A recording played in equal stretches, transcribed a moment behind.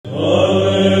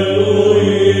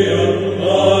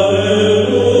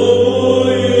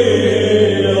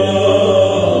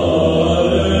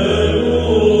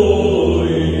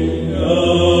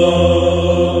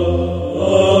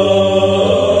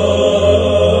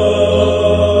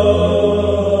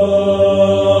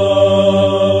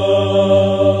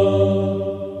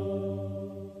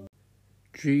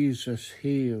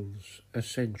a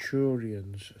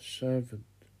centurion's servant.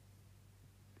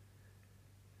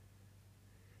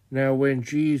 Now when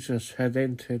Jesus had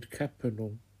entered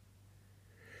Capernaum,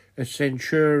 a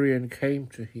centurion came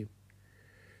to him,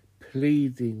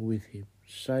 pleading with him,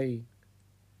 saying,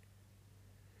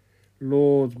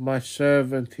 Lord, my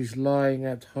servant is lying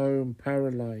at home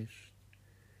paralyzed,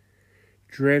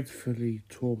 dreadfully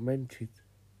tormented.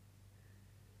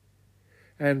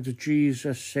 And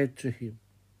Jesus said to him,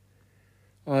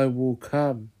 I will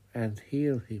come and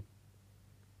heal him.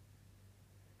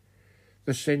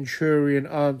 The centurion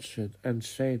answered and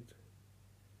said,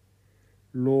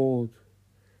 Lord,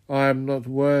 I am not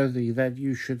worthy that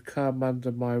you should come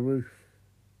under my roof,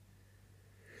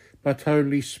 but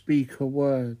only speak a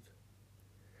word,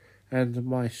 and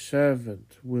my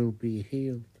servant will be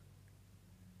healed.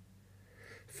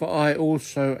 For I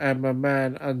also am a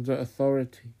man under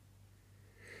authority,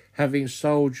 having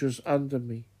soldiers under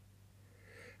me,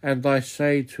 and I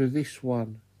say to this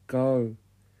one, Go,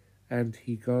 and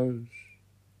he goes,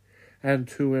 and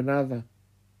to another,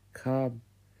 Come,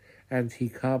 and he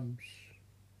comes,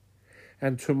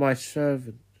 and to my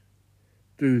servant,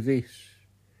 Do this,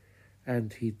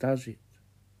 and he does it.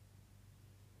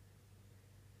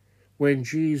 When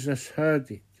Jesus heard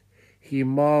it, he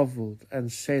marveled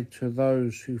and said to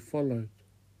those who followed,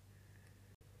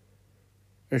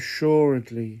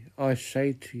 Assuredly, I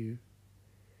say to you,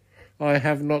 I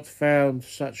have not found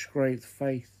such great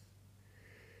faith,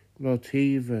 not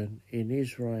even in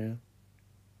Israel.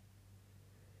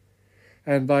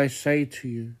 And I say to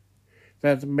you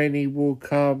that many will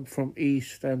come from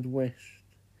east and west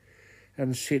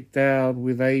and sit down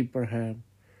with Abraham,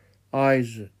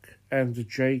 Isaac, and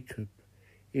Jacob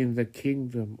in the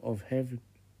kingdom of heaven.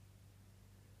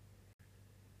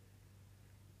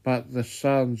 But the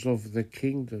sons of the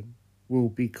kingdom will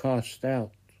be cast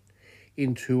out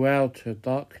into outer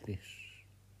darkness.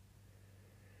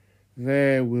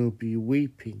 There will be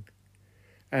weeping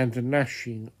and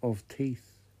gnashing of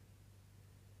teeth.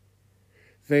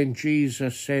 Then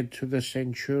Jesus said to the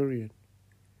centurion,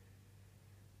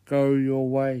 Go your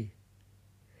way,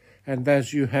 and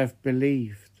as you have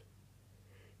believed,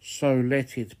 so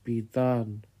let it be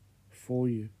done for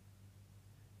you.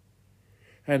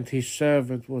 And his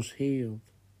servant was healed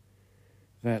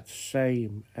that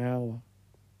same hour.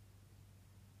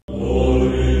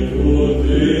 Glory to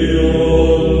thee,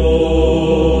 O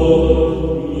Lord,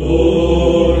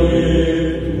 glory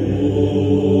to thee.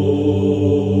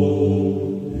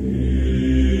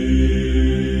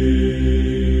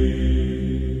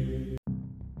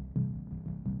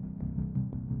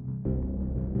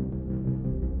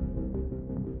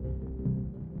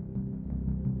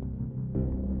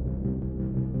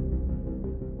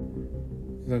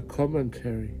 The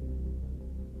commentary.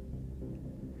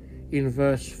 In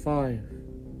verse 5,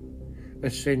 a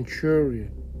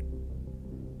centurion,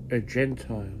 a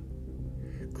Gentile,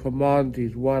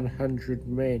 commanded 100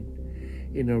 men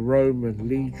in a Roman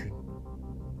legion.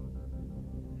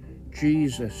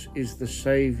 Jesus is the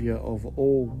Saviour of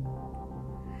all,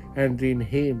 and in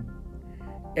him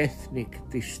ethnic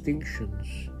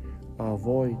distinctions are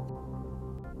void.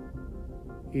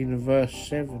 In verse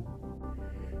 7,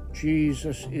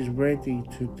 Jesus is ready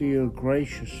to deal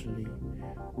graciously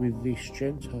with this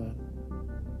Gentile,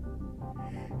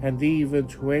 and even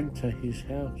to enter his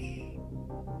house,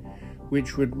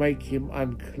 which would make him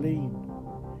unclean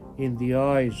in the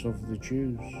eyes of the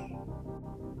Jews.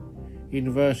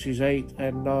 In verses 8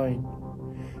 and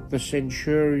 9, the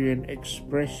centurion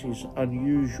expresses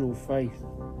unusual faith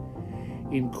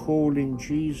in calling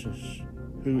Jesus,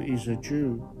 who is a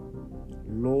Jew,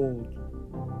 Lord.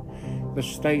 The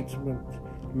statement,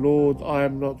 Lord, I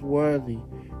am not worthy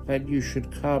that you should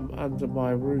come under my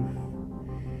roof,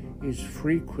 is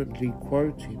frequently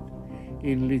quoted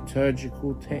in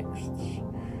liturgical texts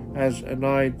as an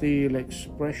ideal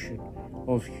expression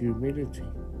of humility.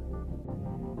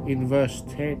 In verse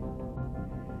 10,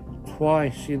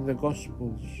 twice in the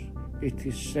Gospels it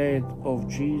is said of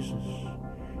Jesus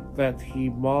that he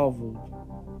marveled,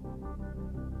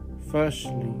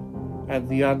 firstly at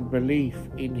the unbelief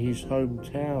in his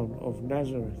hometown of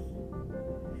Nazareth.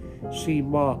 See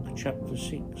Mark chapter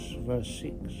 6, verse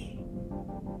 6.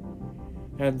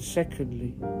 And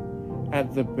secondly,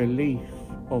 at the belief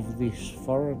of this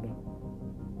foreigner.